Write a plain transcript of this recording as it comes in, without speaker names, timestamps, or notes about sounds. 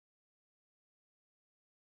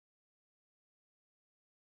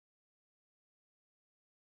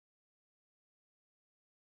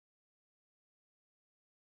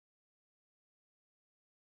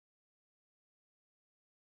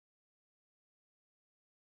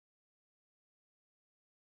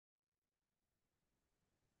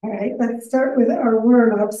All right, let's start with our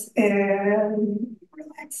warm-ups and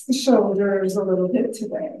relax the shoulders a little bit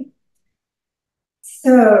today.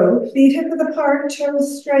 So feet hip width apart,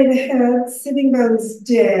 toes straight ahead, sitting bones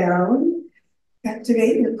down.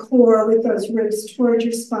 Activate your core with those ribs towards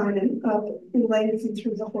your spine and up and lengthen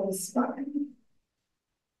through the whole spine.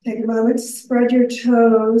 Take a moment to spread your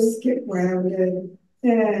toes, get grounded,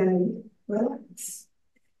 and relax.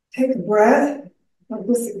 Take a breath,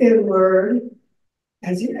 focus inward.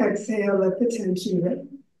 As you exhale, let the tension rip.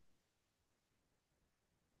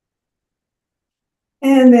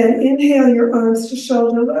 And then inhale your arms to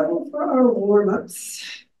shoulder level for our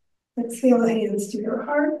warm-ups. Exhale, hands to your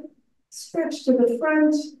heart. Stretch to the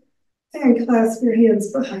front and clasp your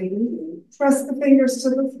hands behind you. Press the fingers to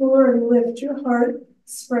the floor and lift your heart.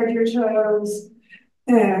 Spread your toes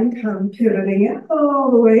and come pivoting it all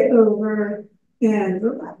the way over and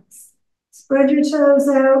relax. Spread your toes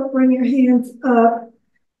out, bring your hands up.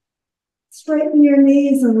 Straighten your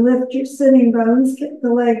knees and lift your sitting bones. Get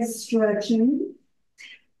the legs stretching.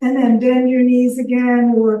 And then bend your knees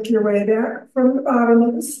again, work your way back from the bottom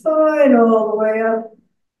of the spine all the way up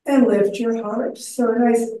and lift your heart. So a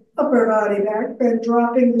nice upper body back bend,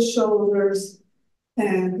 dropping the shoulders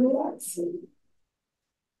and relaxing.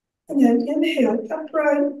 And then inhale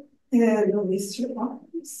upright and release your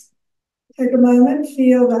arms. Take a moment,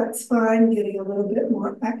 feel that spine getting a little bit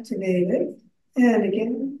more activated. And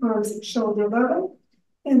again, arms at shoulder level,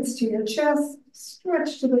 hands to your chest,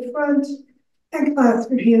 stretch to the front, and clasp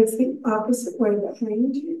your hands the opposite way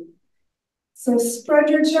behind you. So spread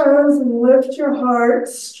your toes and lift your heart,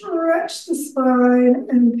 stretch the spine,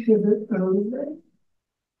 and pivot over.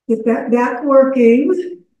 Get that back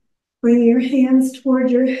working. Bring your hands toward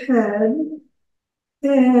your head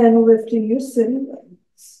and lifting your sitting bones.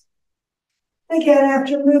 Again,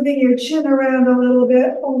 after moving your chin around a little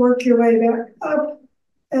bit, work your way back up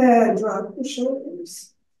and drop your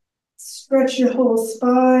shoulders. Stretch your whole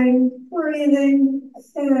spine, breathing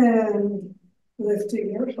and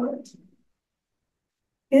lifting your heart.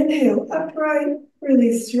 Inhale upright,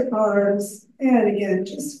 release your arms, and again,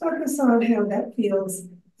 just focus on how that feels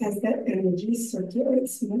as that energy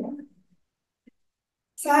circulates more.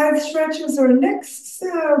 Side stretches are next,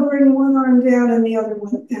 so bring one arm down and the other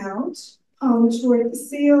one out. Palm toward the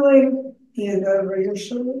ceiling, hand over your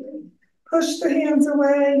shoulder. Push the hands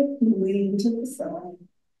away, lean to the side.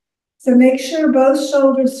 So make sure both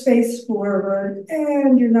shoulders face forward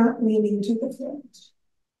and you're not leaning to the front.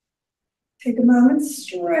 Take a moment,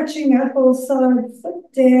 stretching that whole side,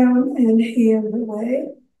 foot down and hand away.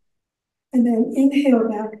 And then inhale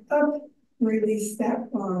back up, release that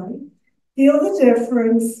arm. Feel the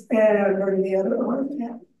difference and bring the other arm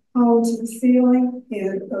down. Palm to the ceiling,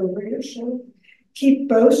 hand over your shoulder. Keep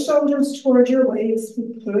both shoulders toward your waist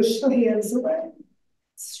and push the hands away.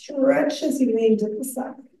 Stretch as you lean to the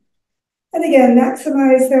side. And again,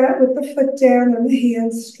 maximize that with the foot down and the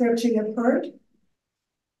hands stretching apart.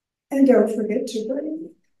 And don't forget to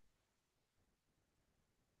breathe.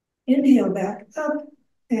 Inhale back up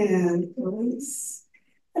and release.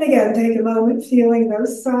 And again, take a moment feeling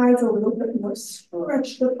those sides a little bit more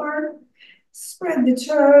stretched apart. Spread the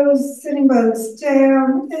toes, sitting bones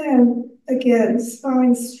down, and again,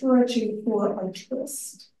 spine stretching for a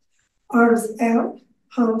twist. Arms out,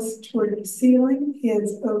 palms toward the ceiling,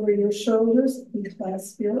 hands over your shoulders, and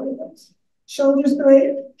clasp your elbows. Shoulder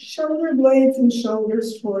blades and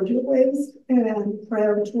shoulders toward your waist, and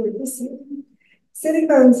crown toward the ceiling. Sitting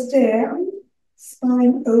bones down,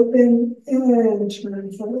 spine open, and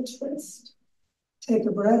turn for a twist. Take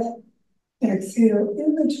a breath. Exhale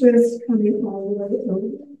in the twist, coming all the way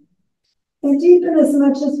over. And deepen as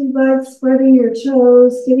much as you like, spreading your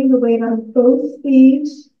toes, getting the weight on both feet.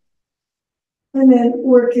 And then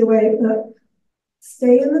work your way up.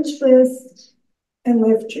 Stay in the twist and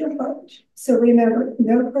lift your heart. So remember,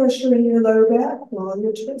 no pressure in your low back while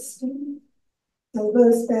you're twisting.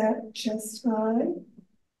 Elbows back, chest high,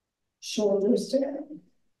 shoulders down.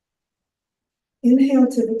 Inhale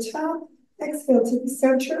to the top, exhale to the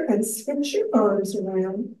center, and switch your arms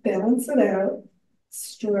around, balance it out,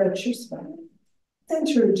 stretch your spine, and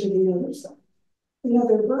turn to the other side.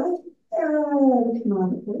 Another breath, and come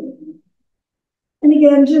on, breathe. And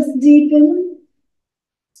again, just deepen,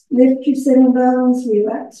 lift your sitting bones,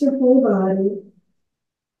 relax your whole body,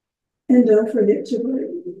 and don't forget to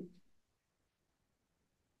breathe.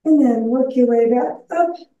 And then work your way back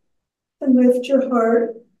up and lift your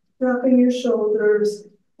heart, dropping your shoulders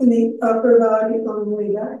and the upper body on the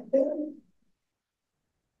way back there.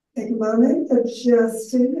 Take a moment,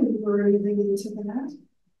 adjusting and breathing into that.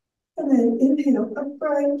 And then inhale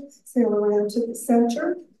upright, exhale around to the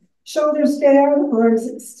center. Shoulders down, arms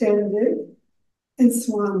extended, and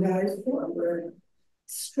swan dive forward.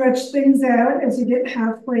 Stretch things out as you get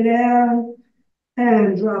halfway down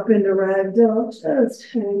and drop into ragdoll, just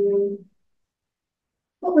hanging.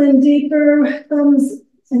 Pull in deeper, thumbs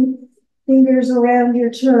and fingers around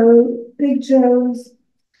your big toes.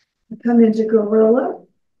 Come into gorilla,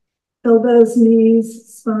 elbows, knees,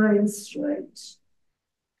 spine straight.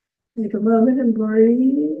 Take a moment and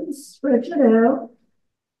breathe, stretch it out,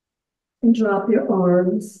 and drop your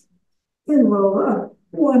arms and roll up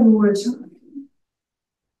one more time.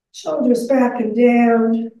 Shoulders back and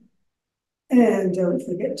down, and don't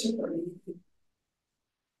forget to breathe.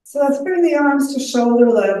 So let's bring the arms to shoulder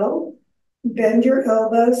level. Bend your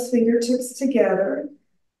elbows, fingertips together,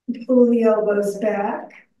 and pull the elbows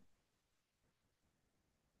back,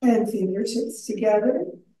 and fingertips together.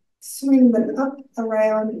 Swing them up,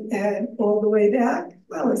 around, and all the way back,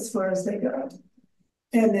 well, as far as they go,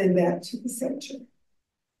 and then back to the center.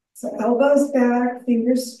 So elbows back,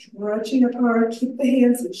 fingers stretching apart. Keep the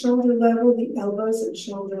hands at shoulder level, the elbows at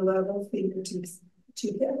shoulder level, fingertips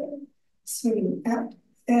together. Swinging out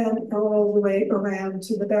and all the way around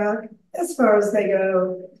to the back, as far as they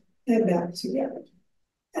go, and back together.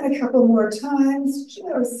 And a couple more times,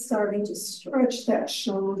 just starting to stretch that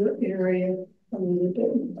shoulder area a little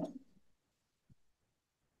bit more.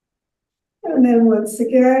 And then once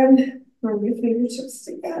again, bring your fingertips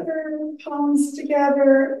together, palms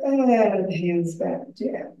together, and hands back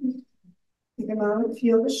down. Take a moment,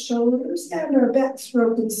 feel the shoulders and our backs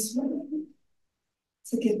open swinging.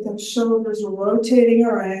 So get those shoulders rotating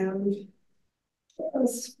around,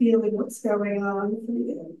 just feeling what's going on for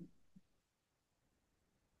you.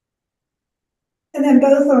 And then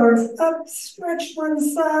both arms up, stretch one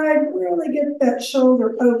side, really get that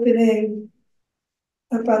shoulder opening.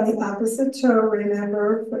 Up on the opposite toe,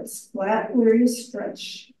 remember, foot's flat where you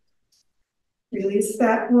stretch. Release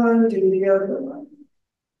that one, do the other one.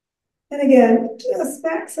 And again, just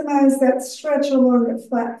maximize that stretch along the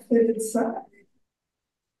flat-footed side.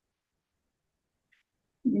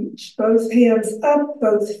 Reach both hands up,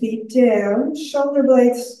 both feet down, shoulder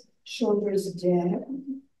blades, shoulders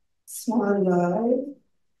down. Swan dive.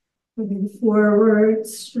 Moving forward,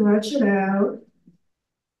 stretch it out.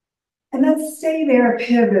 And then stay there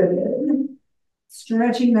pivoted.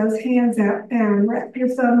 Stretching those hands out and wrap your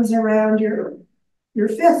thumbs around your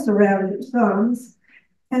fists around your thumbs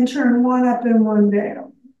and turn one up and one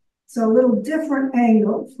down. So a little different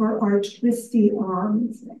angle for our twisty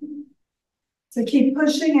arms. So keep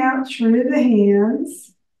pushing out through the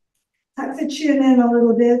hands. Tuck the chin in a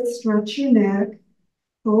little bit, stretch your neck.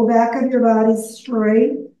 Pull back of your body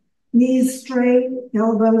straight, knees straight,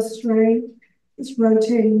 elbows straight. Just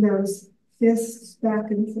rotating those fists back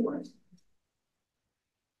and forth.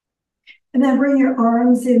 And then bring your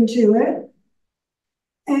arms into it.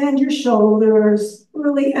 And your shoulders,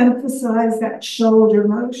 really emphasize that shoulder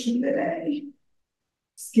motion today.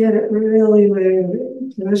 Just get it really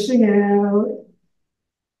moving, pushing out,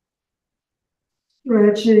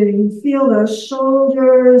 stretching. Feel those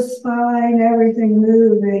shoulders, spine, everything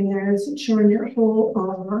moving as you turn your whole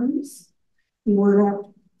arms. One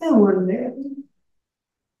up and one down.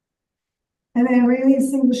 And then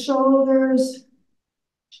releasing the shoulders,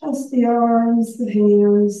 just the arms, the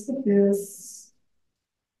hands, the fists.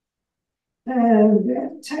 And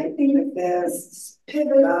then tightening the fists,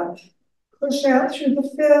 pivot up, push out through the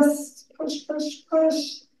fists, push, push, push.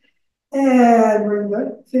 And bring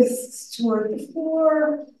the fists toward the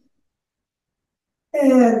floor.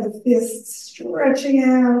 And the fists stretching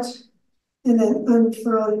out. And then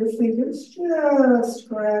unfurl your fingers just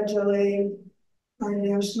gradually. Our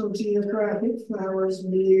National Geographic flowers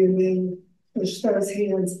moving. Push those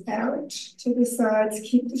hands out to the sides.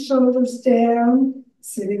 Keep the shoulders down.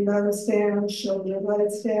 Sitting bones down, shoulder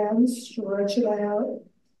blades down, stretch it out,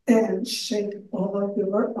 and shake all of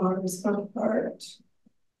your arms apart.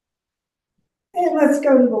 And let's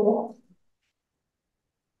go to the wall.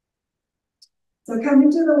 So coming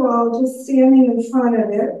to the wall, just standing in front of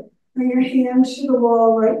it, bring your hand to the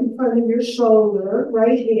wall right in front of your shoulder,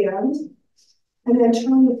 right hand, and then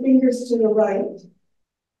turn the fingers to the right.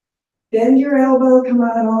 Bend your elbow, come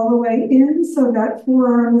out all the way in, so that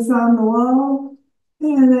forearm is on the wall.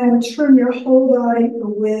 And then turn your whole body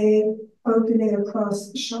away, opening across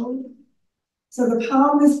the shoulder. So the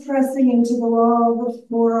palm is pressing into the wall, the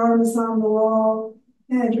forearm is on the wall,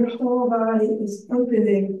 and your whole body is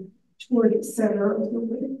opening toward the center of the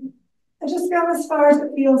room. And just go as far as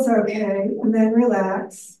it feels okay, and then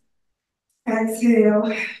relax.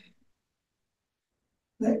 Exhale.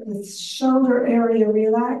 Let the shoulder area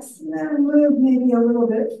relax, and then move maybe a little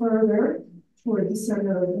bit further. toward the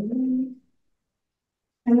center of the room.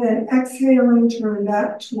 And then exhaling, turn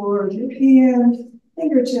back toward your hand,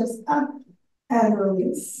 fingertips up and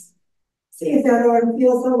release. See if that arm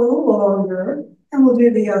feels a little longer, and we'll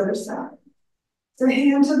do the other side. So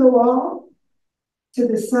hand to the wall, to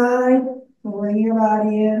the side, bring your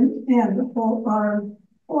body in, and the forearm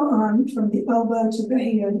from the elbow to the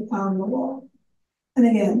hand on the wall. And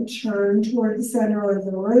again, turn toward the center of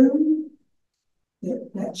the room.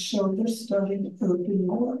 Get that shoulder starting to open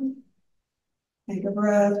more. Take a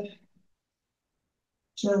breath.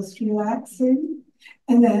 Just relaxing.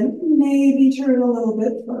 And then maybe turn a little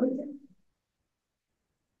bit further.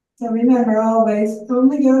 So remember, always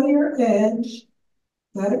only go to your edge.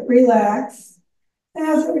 Let it relax.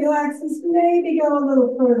 As it relaxes, maybe go a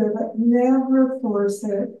little further, but never force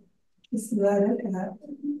it. Just let it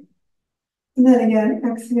happen. And then again,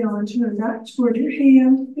 exhale and turn back toward your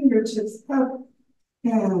hand, fingertips up,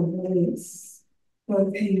 and release.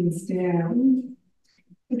 Both hands down.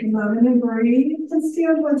 Take a moment and breathe, and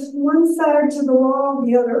stand with one side to the wall,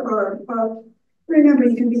 the other arm up. Remember,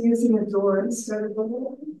 you can be using a door instead of the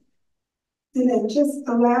wall. And then just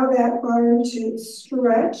allow that arm to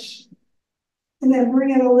stretch. And then bring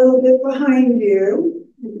it a little bit behind you.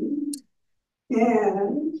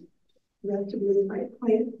 And you have to move my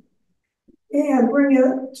plant. And bring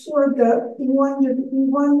it toward the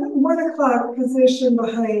 1 o'clock position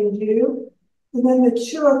behind you. And then the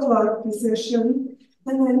 2 o'clock position.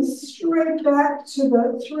 And then straight back to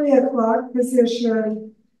the 3 o'clock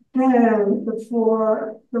position. And the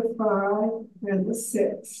 4, the 5, and the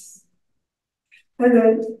 6. And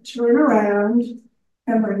then turn around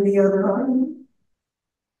and bring the other arm.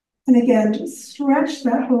 And again, just stretch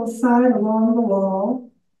that whole side along the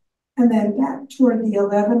wall. And then back toward the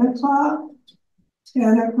 11 o'clock,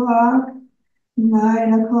 10 o'clock,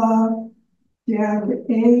 9 o'clock, down to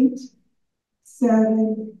 8,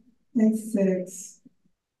 7, and 6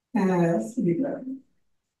 as you go.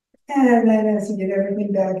 And then as you get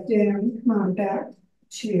everything back down, come on back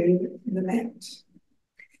to the mat.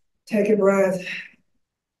 Take a breath,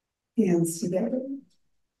 hands together.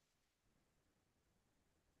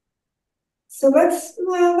 So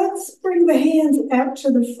let's bring the hands out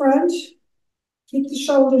to the front. Keep the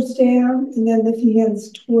shoulders down and then the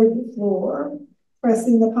hands toward the floor,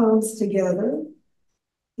 pressing the palms together.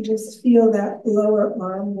 You just feel that lower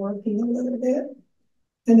arm working a little bit.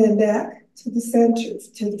 And then back to the center,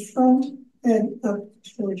 to the front and up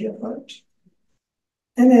toward your heart.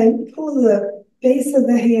 And then pull the base of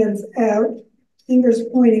the hands out, fingers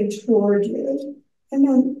pointing toward you. And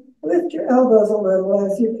then lift your elbows a little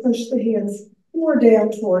as you push the hands more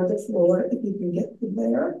down toward the floor if you can get them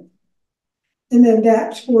there. And then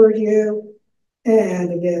back toward you.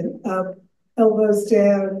 And again, up, elbows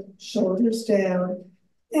down, shoulders down,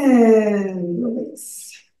 and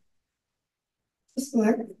release. Just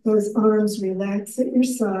let those arms relax at your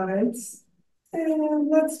sides. And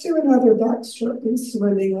let's do another backstroke in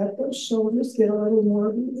swimming. Let those shoulders get a little more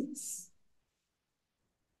release.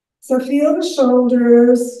 So feel the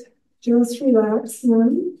shoulders, just relax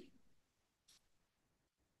them.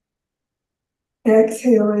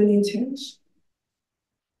 Exhale any tension.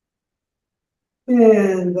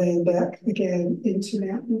 And then back again into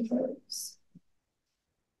mountain pose.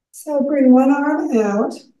 So bring one arm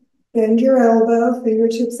out, bend your elbow,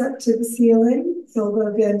 fingertips up to the ceiling,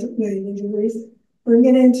 elbow bend at 90 degrees. Bring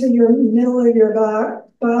it into your middle of your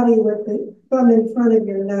body with the thumb in front of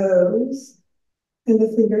your nose and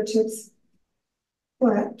the fingertips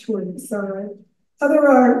flat toward the side. Other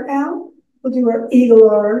arm out. We'll do our eagle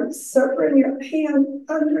arms. So bring your hand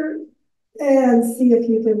under and see if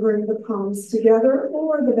you can bring the palms together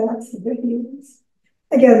or the backs of the hands.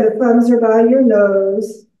 Again, the thumbs are by your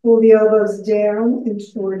nose. Pull the elbows down and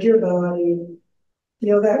toward your body.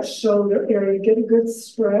 Feel that shoulder area. Get a good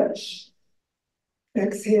stretch.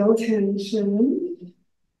 Exhale, tension.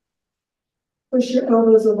 Push your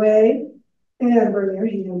elbows away and bring your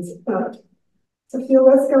hands up. So feel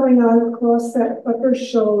what's going on across that upper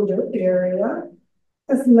shoulder area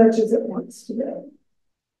as much as it wants to go.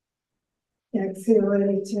 Exhale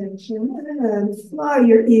any tension and fly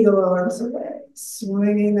your eagle arms away,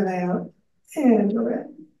 swinging them out and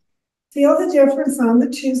around. Feel the difference on the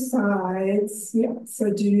two sides. Yeah,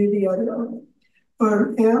 so do the other arm.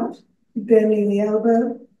 Arm out, bending the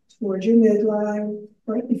elbow towards your midline,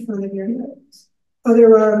 right in front of your nose.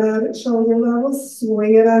 Other arm out at shoulder level,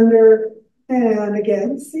 swing it under. And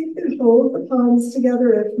again, see if you can hold the palms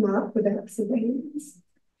together, if not, the backs of the hands.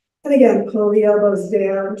 And again, pull the elbows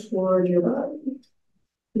down toward your body.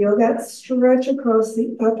 Feel that stretch across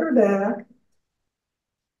the upper back.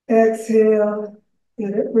 Exhale,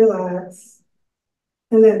 let it relax.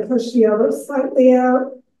 And then push the elbows slightly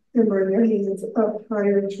out and bring your hands up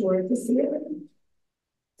higher toward the ceiling.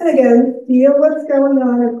 And again, feel what's going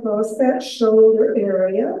on across that shoulder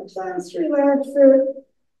area. Just relax it.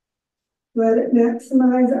 Let it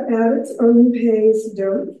maximize at its own pace.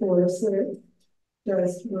 Don't force it.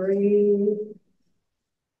 Just breathe.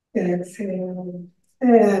 Exhale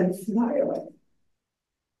and fly away.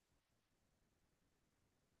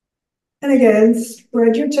 And again,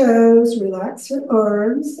 spread your toes, relax your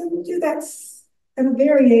arms, and we'll do that and a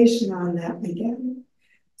variation on that again.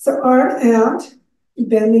 So arm out,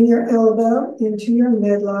 bending your elbow into your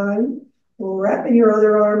midline, wrapping your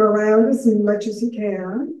other arm around as much as you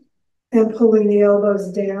can, and pulling the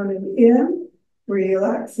elbows down and in,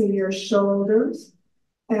 relaxing your shoulders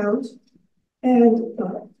out and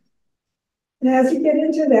up. And as you get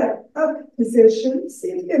into that up position, see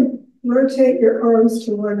if you can rotate your arms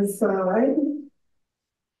to one side.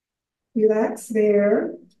 Relax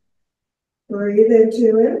there. Breathe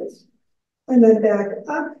into it. And then back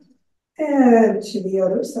up and to the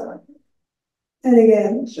other side. And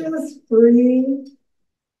again, just breathe.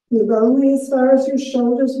 Move only as far as your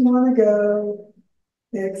shoulders want to go.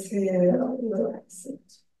 Exhale, relax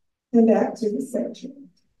it. And back to the center.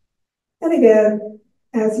 And again,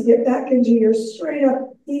 as you get back into your straight up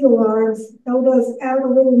eagle arms, elbows out a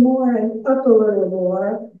little more and up a little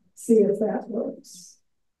more. See if that works.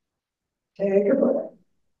 Take a breath.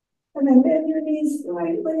 And then bend your knees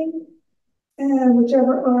slightly. And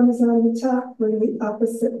whichever arm is on the top, bring the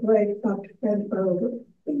opposite leg up and over.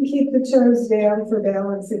 You can keep the toes down for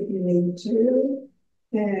balance if you need to.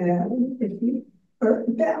 And if you are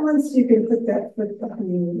balanced, you can put that foot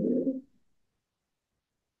behind you.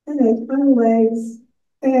 And then on legs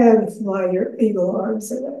and fly your eagle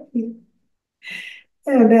arms away.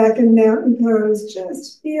 And back in mountain pose,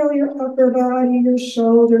 just feel your upper body, your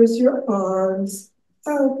shoulders, your arms.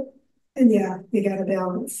 Oh, and yeah, you got to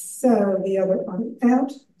balance. So the other arm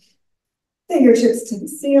out, fingertips to the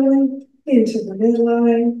ceiling, into the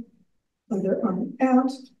midline, other arm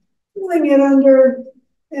out, pulling it under,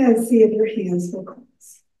 and see if your hands will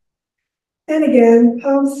cross. And again,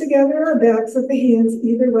 palms together or backs of the hands,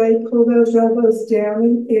 either way, pull those elbows down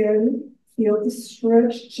and in, feel the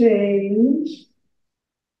stretch change.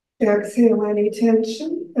 Exhale any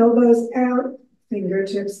tension, elbows out,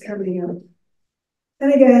 fingertips coming up.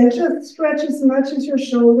 And again, just stretch as much as your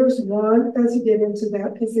shoulders want as you get into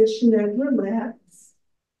that position and relax.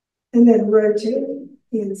 And then rotate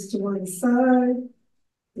hands to one side,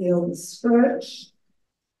 feel the stretch.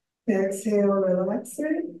 Exhale, relax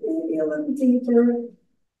it, maybe a little deeper.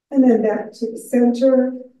 And then back to the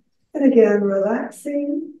center. And again,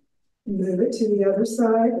 relaxing. Move it to the other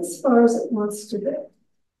side as far as it wants to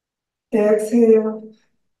be. Exhale,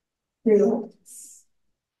 relax.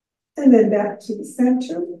 And then back to the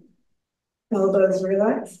center. Elbows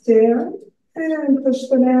relax down and push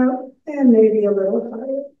them out and maybe a little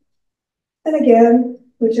higher. And again,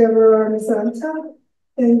 whichever arm is on top,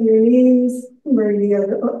 bend your knees, bring the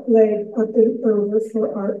other leg up and over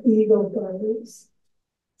for our eagle pose.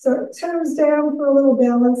 So toes down for a little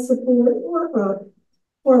balance support or up,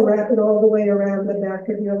 or wrap it all the way around the back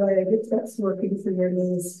of your leg if that's working for your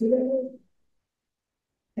knees today.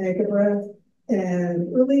 Take a breath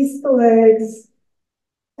and release the legs.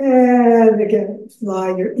 And again,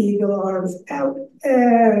 fly your eagle arms out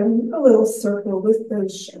and a little circle with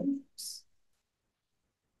those shoulders.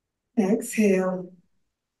 Exhale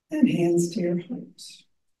and hands to your heart.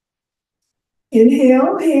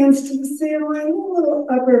 Inhale, hands to the ceiling, a little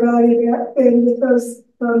upper body back bend with those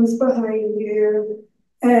thumbs behind you.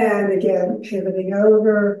 And again, pivoting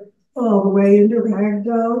over all the way into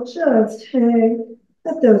ragdoll. Just hang.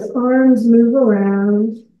 Let those arms move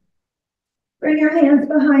around. Bring your hands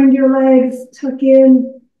behind your legs, tuck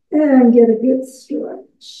in, and get a good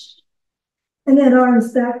stretch. And then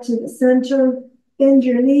arms back to the center. Bend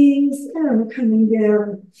your knees, and coming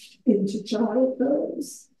down into child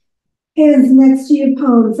pose. Hands next to you,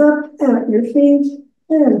 palms up at your feet,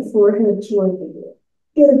 and forehead toward the ear.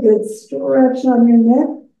 Get a good stretch on your neck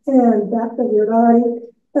and back of your body.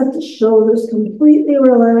 Let the shoulders completely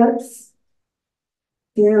relax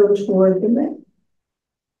down toward the neck.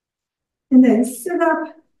 And then sit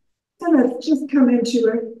up and just come into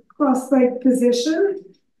a cross-legged position.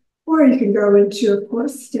 Or you can go into, of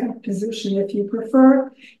course, step position if you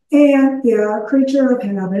prefer. And yeah, creature of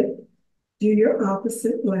habit, do your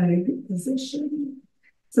opposite leg position.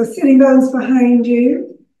 So sitting bones behind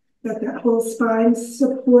you, let that whole spine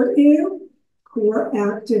support you. Core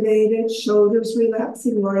activated, shoulders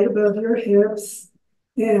relaxing right above your hips,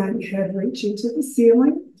 and head reaching to the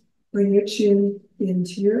ceiling. Bring your chin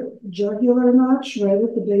into your jugular notch right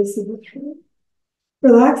at the base of the throat.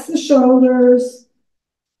 Relax the shoulders.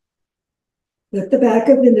 Let the back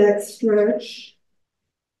of the neck stretch.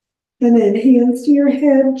 And then hands to your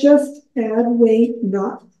head, just add weight,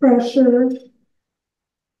 not pressure.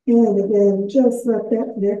 And again, just let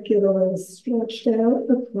that neck get a little stretched out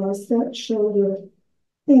across that shoulder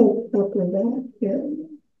and upper back area.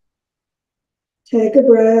 Take a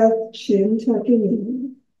breath, chin tucking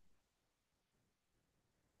in.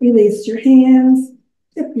 Release your hands,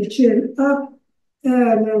 tip your chin up,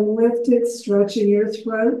 and then lift it, stretching your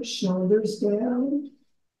throat, shoulders down.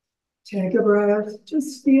 Take a breath,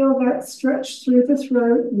 just feel that stretch through the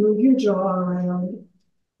throat, move your jaw around.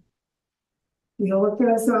 Feel what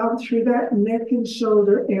goes on through that neck and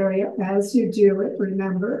shoulder area as you do it.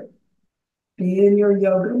 Remember, be in your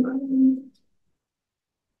yoga mind.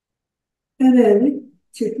 And then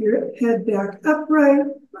tip your head back upright,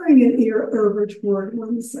 bring an ear over toward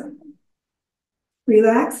one side.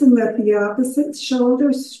 Relax and let the opposite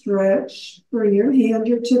shoulder stretch. Bring your hand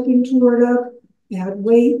you're tipping toward up. Add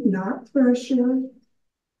weight, not pressure.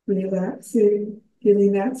 Relaxing,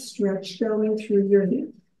 getting that stretch going through your neck,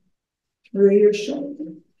 through your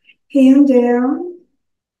shoulder. Hand down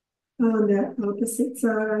on that opposite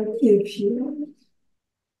side if you want.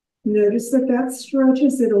 Notice that that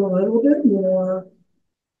stretches it a little bit more.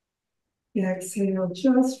 Exhale,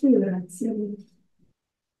 just relaxing.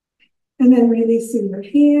 And then releasing your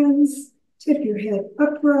hands, tip your head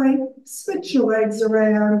upright, switch your legs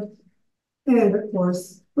around, and of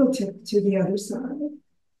course, we'll tip to the other side.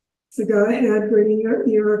 So go ahead, bringing your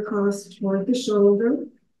ear across toward the shoulder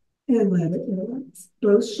and let it relax.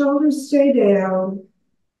 Both shoulders stay down.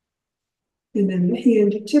 And then the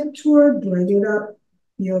hand you tip toward, bring it up.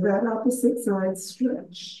 Feel that opposite side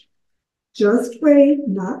stretch. Just weight,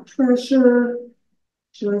 not pressure.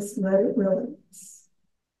 Just let it relax.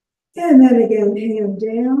 And then again, hand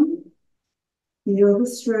down. Feel the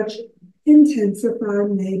stretch intensify,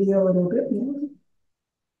 maybe a little bit more.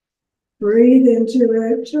 Breathe into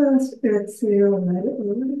it, just exhale, let it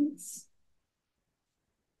release.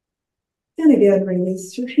 And again,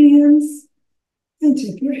 release your hands and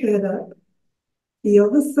tip your head up.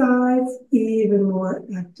 Feel the sides even more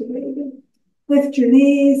activated. Lift your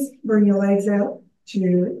knees, bring your legs out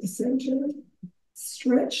to the center.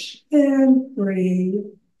 Stretch and breathe.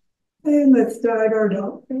 And let's dive our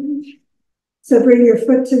dolphin. So bring your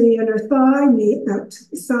foot to the inner thigh, knee out to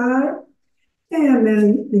the side. And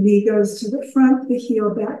then the knee goes to the front, the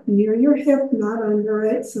heel back near your hip, not under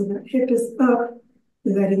it. So that hip is up,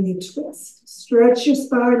 letting you twist. Stretch your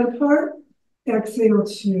spine apart. Exhale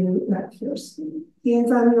to that first knee.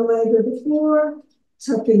 Hands on your leg or the floor.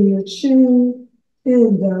 Tuck in your chin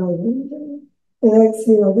and down.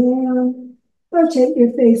 Exhale down. Rotate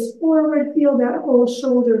your face forward. Feel that whole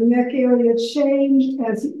shoulder neck area change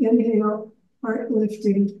as you inhale, heart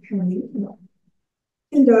lifting, coming up.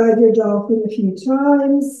 And dive your dolphin a few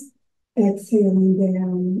times. Exhaling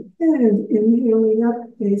down and inhaling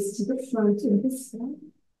up, face to the front of the side.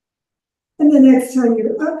 And the next time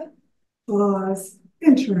you're up, pause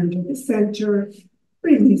and turn to the center,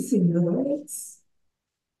 releasing your legs.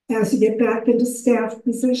 As you get back into staff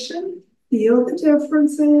position, feel the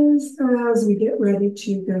differences as we get ready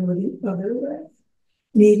to go the other way.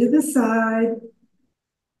 Knee to the side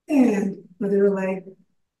and other leg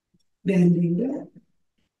bending back.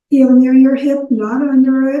 Heel near your hip, not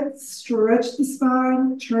under it. Stretch the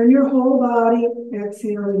spine, turn your whole body,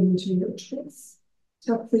 exhale into your twist.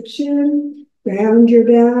 Tuck the chin, round your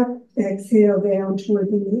back, exhale down toward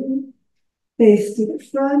the knee. Face to the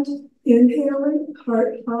front, inhaling,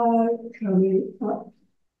 heart high, coming up.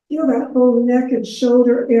 Feel that whole neck and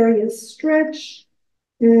shoulder area stretch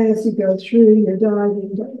as you go through your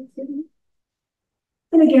diving dolphin.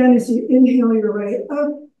 And again, as you inhale your way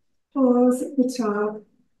up, pause at the top,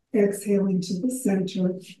 exhaling to the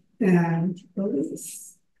center and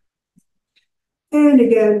release. And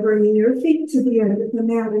again, bringing your feet to the end of the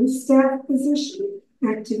mat in staff position.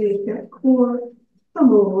 Activate that core. And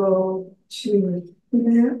we'll roll to the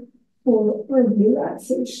mat for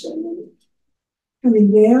relaxation.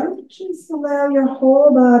 Coming down, just allow your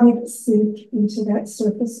whole body to sink into that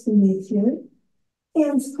surface beneath you.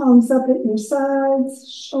 Hands, palms up at your sides,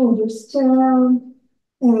 shoulders down.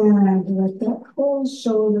 And let that whole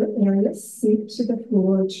shoulder area sink to the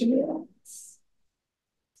floor to relax.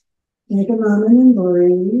 Take a moment and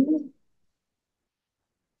breathe.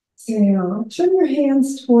 Exhale. Turn your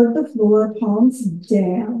hands toward the floor, palms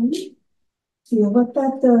down. Feel what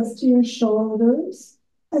that does to your shoulders.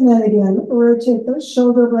 And then again, rotate those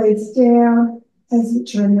shoulder blades down as you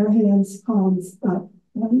turn your hands, palms up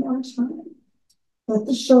One more time. Let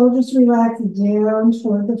the shoulders relax down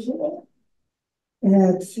toward the floor.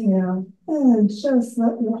 Exhale, and just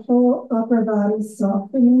let your whole upper body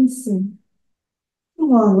soften and sink,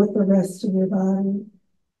 along with the rest of your body.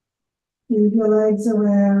 Move your legs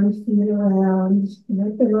around, feet around,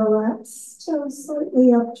 let them relax, toes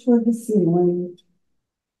slightly up toward the ceiling.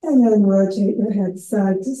 And then rotate your head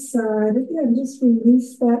side to side. Again, just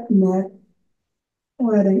release that neck,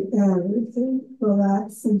 letting everything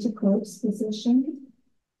relax into corpse position.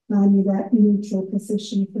 Finding that neutral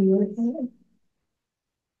position for your head.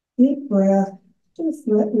 Deep breath, just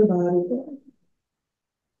let your body go.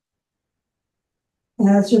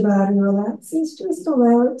 As your body relaxes, just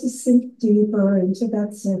allow it to sink deeper into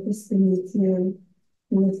that surface beneath you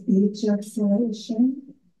with each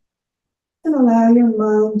exhalation. And allow your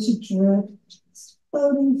mind to drift, just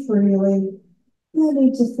floating freely. No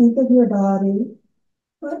need to think of your body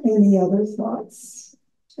or any other thoughts.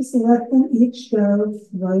 Just let them each go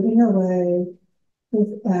floating away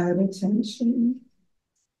without attention.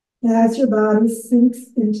 As your body sinks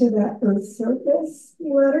into that earth surface,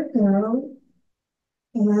 let it go.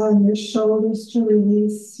 Allowing your shoulders to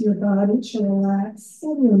release, your body to relax,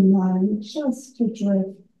 and your mind just to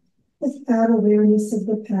drift without awareness of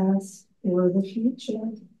the past or the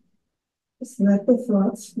future. Just let the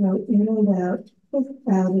thoughts flow in and out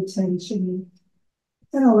without attention.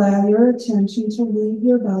 And allow your attention to leave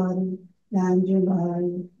your body and your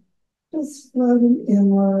mind, just floating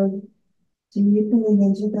inward, deepening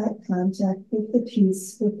into that contact with the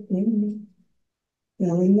peace within,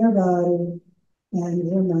 filling your body and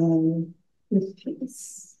your mind with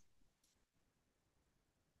peace.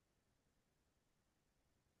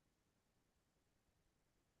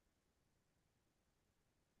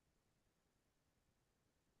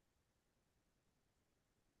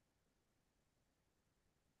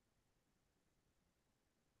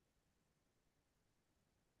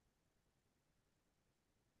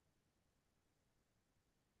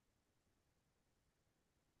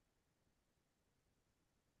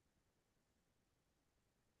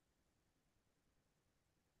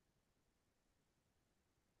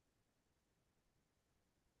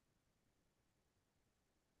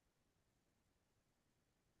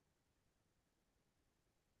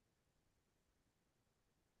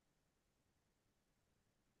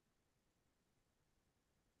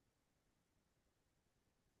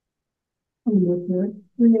 And with your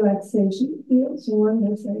relaxation feels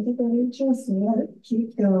wonderful today, just let it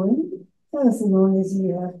keep going as long as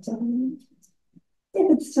you have time.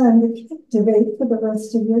 If it's time to activate for the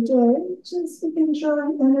rest of your day, just begin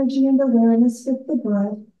drawing energy and awareness with the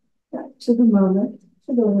breath back to the moment,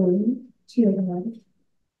 to the room, to your body.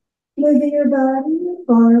 Moving your body, your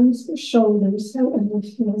arms, your shoulders, however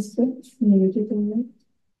feels good for you today.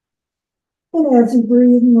 And as you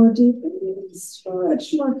breathe more deeply,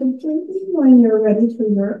 stretch more completely when you're ready for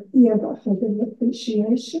your yoga hug of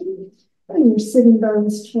appreciation. And your sitting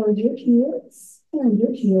bones toward your heels and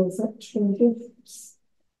your heels up toward your hips.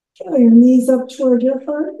 Draw your knees up toward your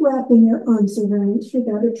heart, wrapping your arms around for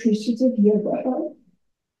that appreciative yoga hug.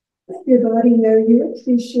 Let your body know you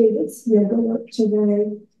appreciate its yoga work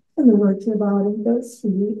today and the work your body does for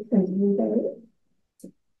you every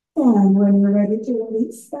day. And when you're ready to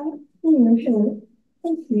release that, bring your head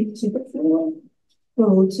and feet to the floor,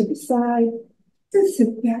 roll to the side, and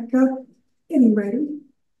sit back up, getting ready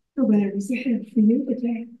for whatever's ahead for you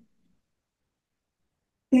today.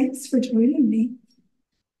 Thanks for joining me.